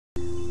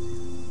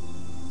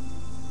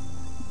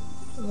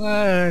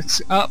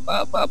Let's up.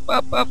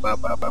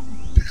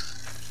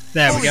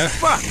 There we go.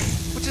 Fuck!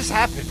 What just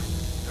happened?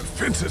 The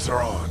fences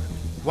are on.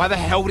 Why the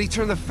hell would he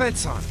turn the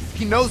fence on?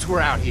 He knows we're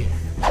out here.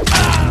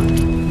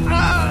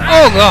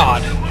 Oh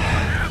God!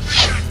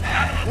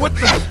 What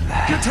the?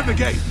 Get to the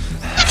gate.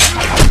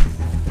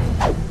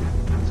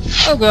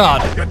 Oh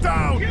God! Get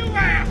down. You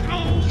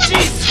asshole!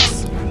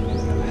 Jesus! We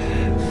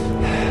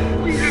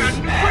had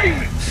an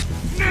agreement!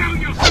 Now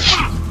you're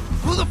fucked!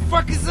 Who the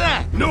fuck is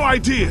that? No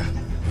idea.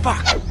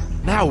 Fuck!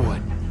 Now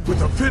what? With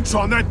the fence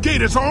on that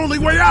gate, it's our only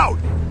way out.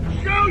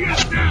 Show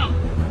yourself!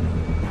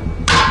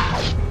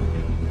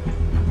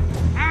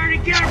 I already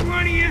got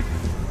one of you!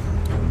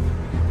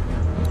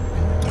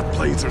 The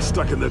blades are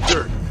stuck in the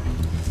dirt.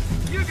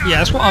 Yeah,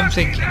 that's what I'm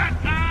thinking.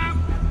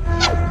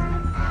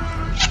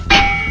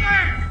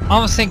 I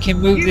was thinking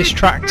move this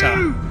tractor.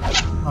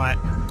 Right.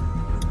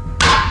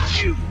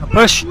 Now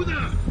push.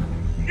 Now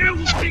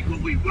we'll take what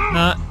we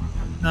want.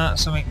 No,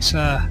 something's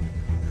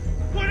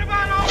What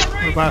about all the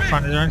what about the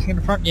front? Is there anything in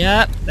the front?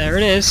 Yeah, there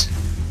it is.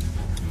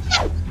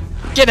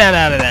 Get that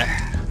out of there.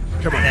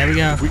 Come on. There we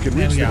go. If we can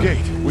There reach we the go.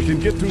 gate, we can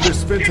get through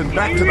this fence and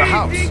back to the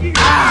house. Shit,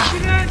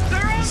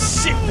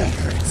 that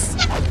hurts.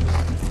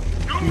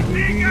 Don't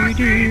think I can't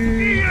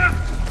see ya!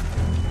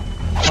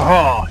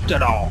 Oh,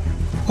 da-da.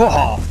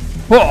 Oh,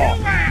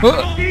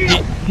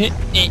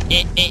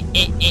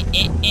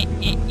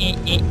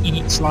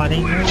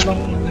 sliding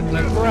along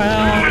the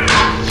ground.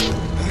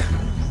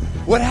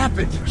 What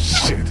happened?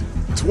 Shit.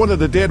 It's one of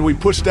the dead we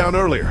pushed down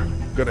earlier.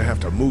 Gonna have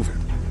to move it.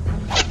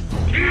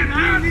 Can't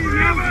hide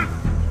forever!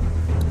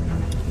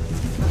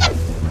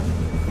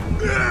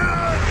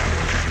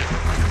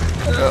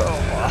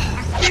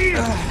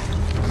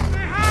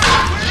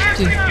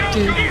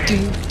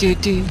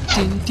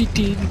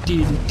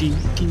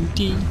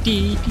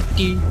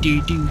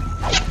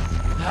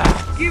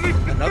 Give it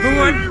Another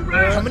one?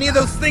 How many of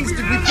those things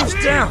did we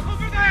push down?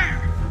 over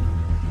there!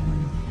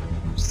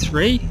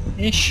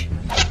 3-ish.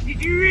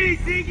 Did you really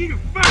think you could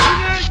fuck with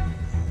us?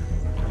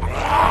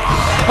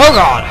 Oh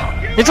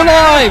God! It's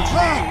alive!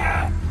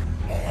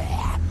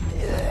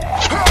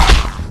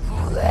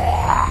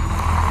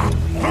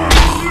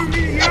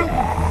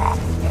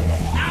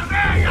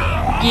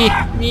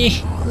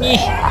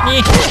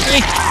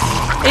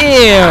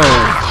 Ew!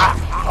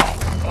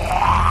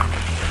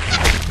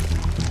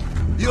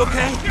 You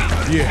okay?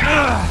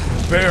 Yeah.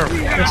 Barely.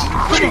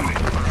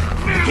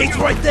 The gate's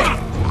right there.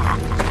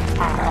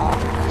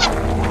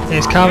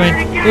 It's coming!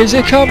 Is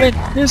it coming?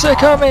 Is it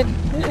coming?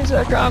 Is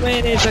it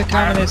coming? Is it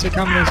coming? Is it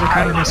coming? Is it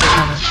coming? Is it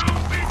coming?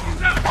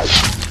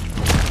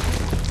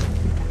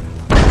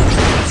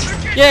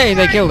 Yay!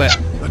 They killed it.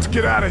 Let's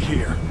get out of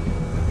here.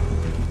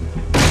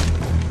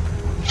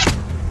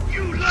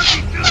 You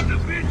lucky sons of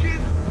bitches!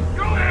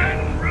 Go ahead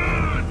and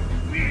run!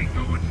 We ain't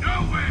going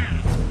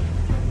nowhere!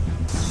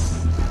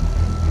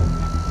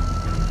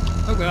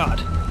 Oh God!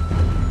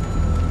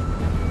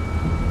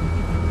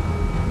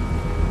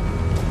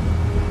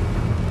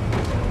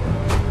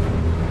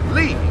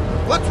 Lee,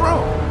 what's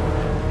wrong?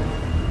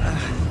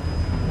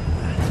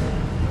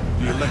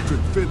 The electric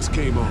fence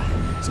came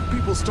on. Some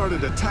people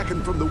started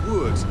attacking from the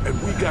woods, and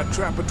we got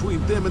trapped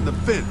between them and the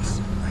fence.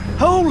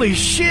 Holy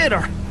shit,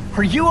 are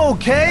you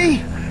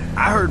okay?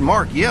 I heard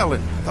Mark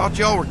yelling. Thought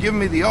y'all were giving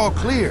me the all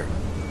clear.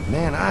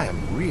 Man, I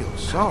am real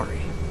sorry.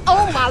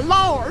 Oh, my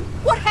Lord!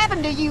 What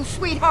happened to you,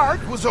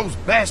 sweetheart? It was those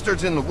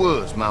bastards in the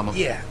woods, Mama.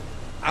 Yeah,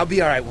 I'll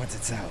be alright once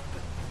it's out,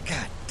 but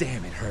god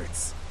damn, it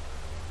hurts.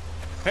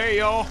 Hey,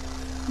 y'all.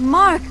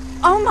 Mark!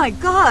 Oh my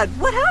God!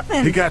 What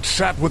happened? He got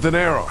shot with an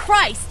arrow.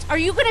 Christ, are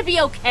you gonna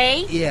be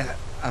okay? Yeah,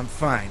 I'm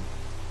fine.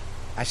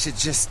 I should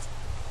just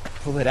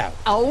pull it out.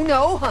 Oh,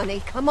 no,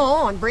 honey. Come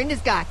on. Brenda's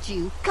got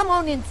you. Come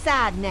on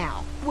inside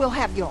now. We'll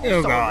have you all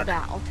Oh, sorted God.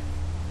 out.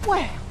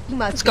 Well, you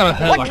must It's gonna be-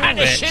 hurt What like a kind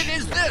of bitch. shit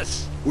is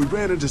this? We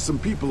ran into some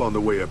people on the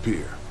way up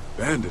here.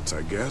 Bandits,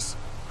 I guess.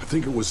 I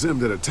think it was them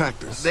that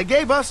attacked us. They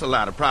gave us a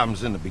lot of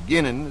problems in the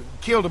beginning.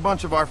 Killed a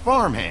bunch of our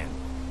farmhands.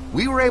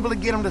 We were able to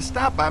get them to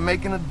stop by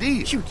making a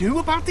deal. You knew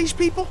about these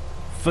people?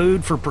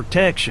 Food for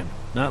protection.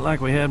 Not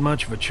like we had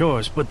much of a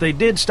choice, but they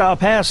did stop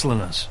hassling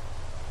us.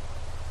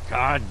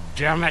 God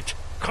damn it!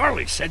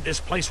 Carly said this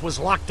place was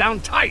locked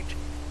down tight!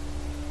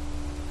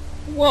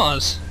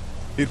 Was.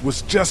 It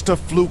was just a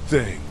fluke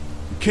thing.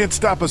 You can't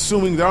stop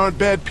assuming there aren't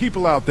bad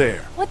people out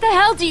there. What the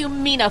hell do you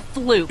mean a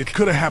fluke? It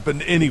could have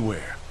happened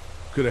anywhere.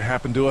 Could have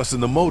happened to us in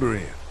the motor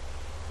inn.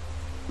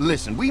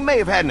 Listen, we may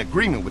have had an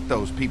agreement with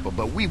those people,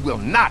 but we will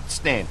not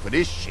stand for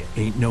this shit.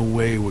 Ain't no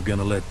way we're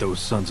gonna let those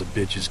sons of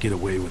bitches get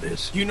away with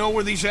this. You know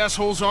where these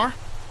assholes are?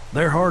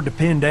 They're hard to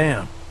pin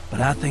down,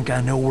 but I think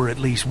I know where at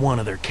least one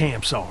of their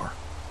camps are.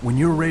 When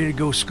you're ready to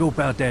go scope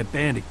out that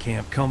bandit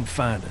camp, come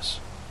find us.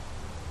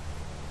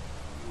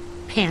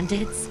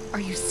 Bandits? Are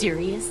you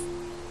serious?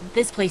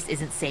 This place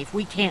isn't safe.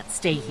 We can't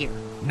stay here.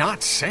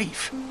 Not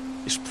safe.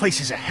 This place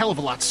is a hell of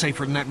a lot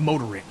safer than that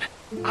motor inn.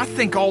 I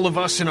think all of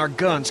us and our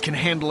guns can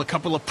handle a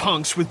couple of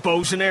punks with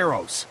bows and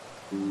arrows.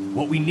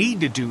 What we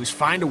need to do is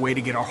find a way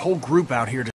to get our whole group out here to